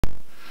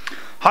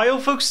Hi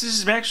folks, this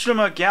is Max from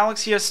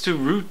Galaxy S2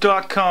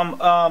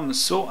 root.com.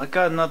 So I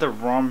got another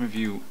ROM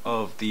review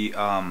of the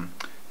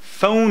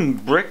Phone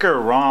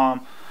Bricker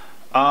ROM.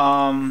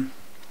 I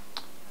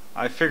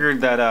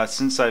figured that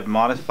since I've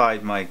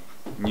modified my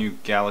new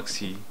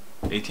Galaxy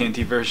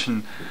AT&T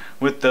version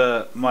with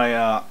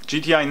my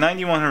GTI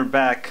 9100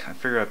 back, I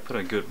figured I'd put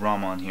a good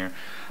ROM on here.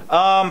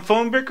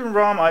 Phone Bricker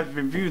ROM, I've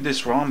reviewed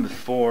this ROM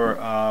before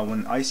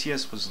when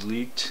ICS was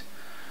leaked.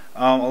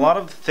 A lot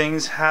of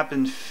things have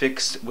been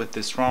fixed with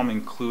this ROM,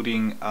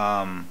 including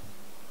what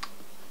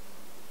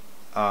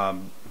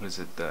is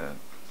it? The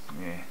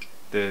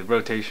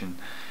rotation.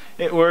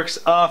 It works.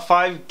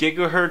 5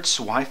 gigahertz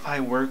Wi-Fi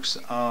works.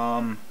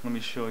 Let me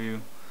show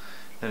you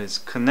that it's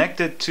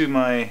connected to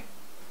my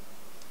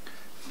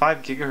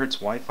 5 gigahertz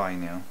Wi-Fi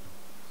now.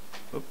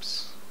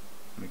 Oops.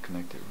 Let me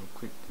connect it real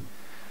quick.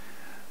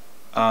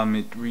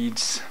 It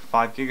reads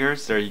 5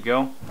 gigahertz. There you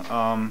go.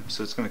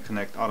 So it's going to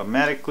connect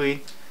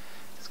automatically.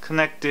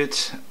 Connected.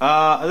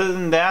 Other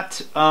than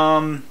that,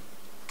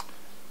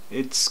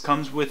 it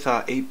comes with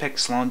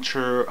Apex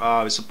Launcher.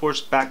 It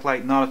supports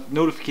backlight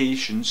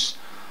notifications,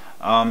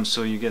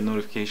 so you get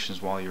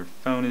notifications while your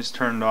phone is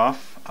turned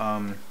off.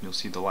 You'll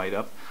see the light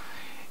up.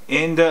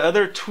 And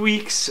other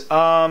tweaks,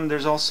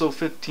 there's also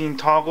 15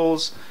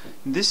 toggles.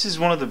 This is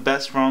one of the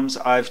best ROMs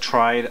I've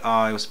tried. It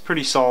was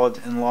pretty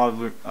solid, and a lot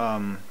of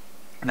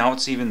now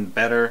it's even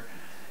better.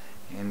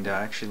 And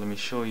actually, let me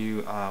show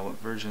you what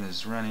version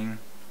is running.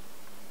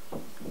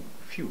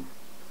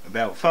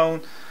 About phone.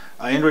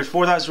 Android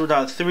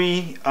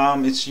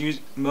 4.0.3. It's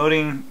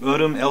modem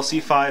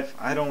LC5.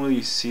 I don't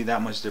really see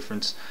that much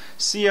difference.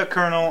 SIA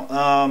kernel.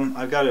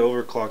 I've got it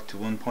overclocked to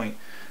 1.4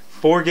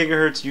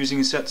 gigahertz using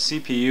a set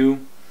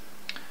CPU.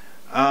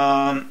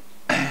 I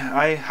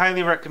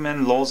highly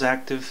recommend LOL's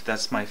Active.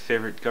 That's my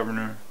favorite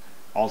governor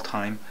all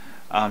time.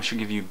 Should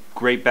give you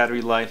great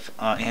battery life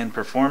and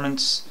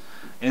performance.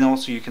 And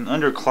also you can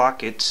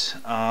underclock it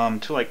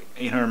to like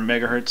 800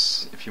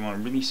 megahertz if you want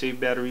to really save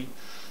battery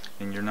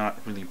and you're not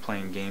really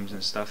playing games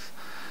and stuff.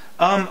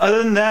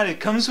 Other than that, it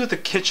comes with a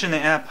kitchen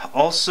app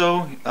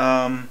also.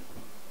 Let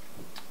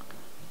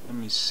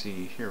me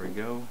see, here we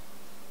go.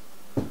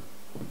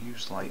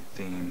 Use light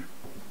theme.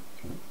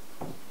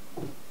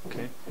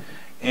 Okay.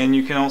 And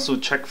you can also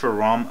check for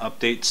ROM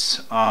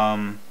updates.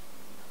 I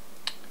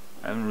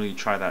haven't really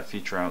tried that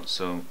feature out,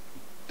 so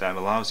that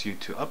allows you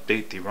to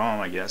update the ROM,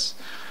 I guess.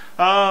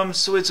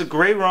 So it's a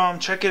great ROM.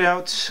 Check it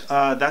out.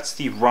 That's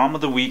the ROM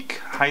of the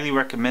week. Highly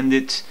recommend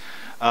it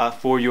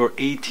for your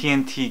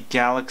AT&T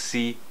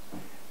Galaxy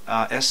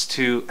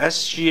S2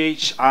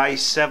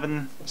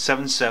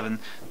 SGH-i777.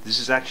 This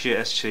is actually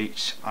a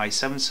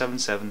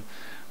SGH-i777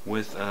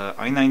 with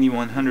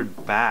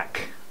i9100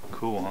 back.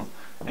 Cool, huh?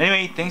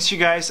 Anyway, thanks you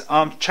guys.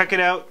 Check it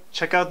out.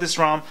 Check out this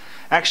ROM.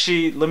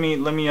 Actually, let me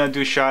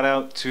do a shout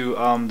out to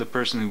the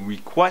person who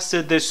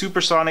requested this.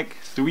 Supersonic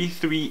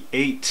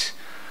 338.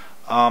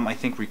 I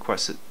think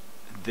requested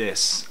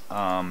this.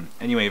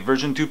 Anyway,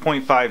 version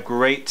 2.5,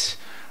 great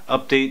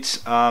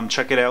update.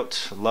 Check it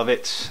out, love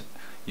it.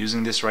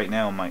 Using this right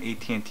now on my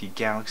AT&T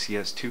Galaxy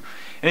S2.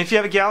 And if you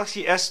have a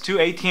Galaxy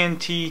S2,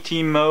 AT&T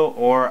T-Mo,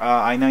 or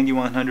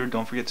i9100,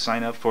 don't forget to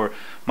sign up for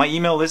my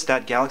email list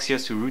at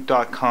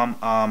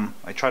galaxy2root.com.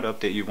 I try to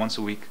update you once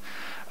a week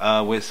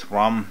with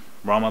ROM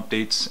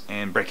updates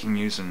and breaking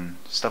news and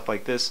stuff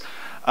like this.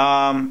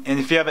 And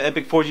if you have an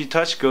Epic 4G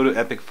Touch, go to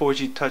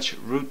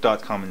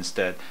epic4gtouchroot.com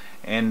instead.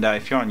 And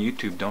if you're on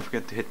YouTube, don't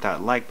forget to hit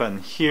that like button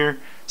here,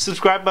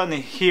 subscribe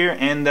button here,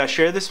 and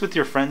share this with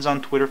your friends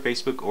on Twitter,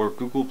 Facebook, or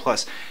Google+.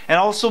 And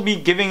also be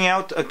giving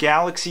out a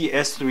Galaxy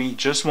S3,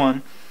 just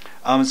one.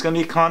 It's going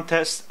to be a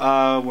contest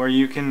where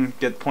you can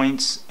get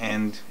points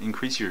and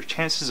increase your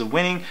chances of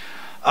winning.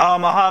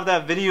 I'll have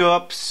that video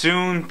up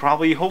soon,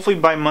 probably, hopefully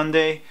by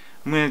Monday.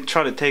 I'm going to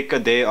try to take a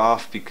day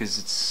off because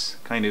it's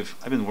kind of,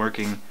 I've been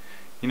working.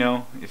 You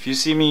know, if you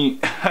see me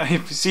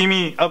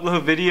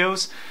upload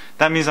videos,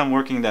 that means I'm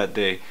working that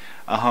day.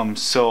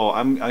 So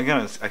I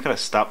gotta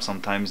stop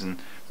sometimes and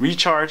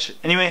recharge.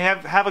 Anyway,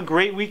 have a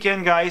great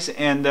weekend, guys,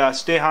 and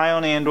stay high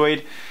on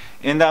Android.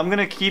 And I'm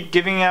gonna keep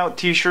giving out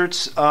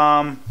T-shirts.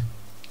 Maybe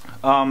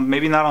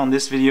not on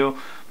this video,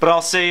 but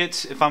I'll say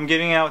it. If I'm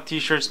giving out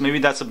T-shirts, maybe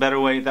that's a better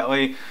way. That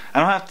way,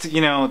 I don't have to.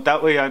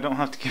 That way I don't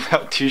have to give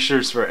out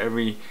T-shirts for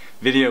every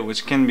video,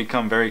 which can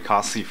become very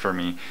costly for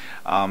me.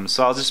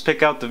 So I'll just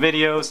pick out the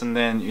videos, and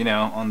then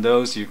on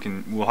those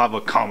we'll have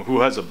a comment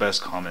who has the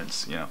best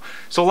comments.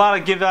 So a lot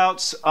of give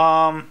outs.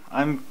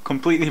 I'm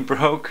completely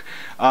broke,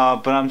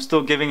 but I'm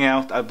still giving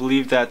out. I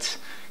believe that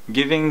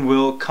giving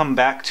will come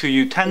back to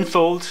you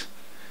tenfold.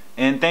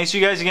 And thanks you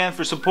guys again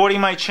for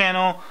supporting my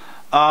channel.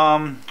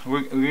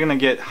 We're gonna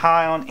get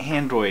high on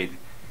Android.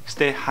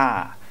 Stay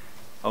high.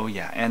 Oh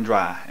yeah,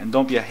 Android, and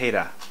don't be a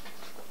hater.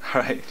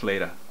 Alright,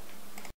 later.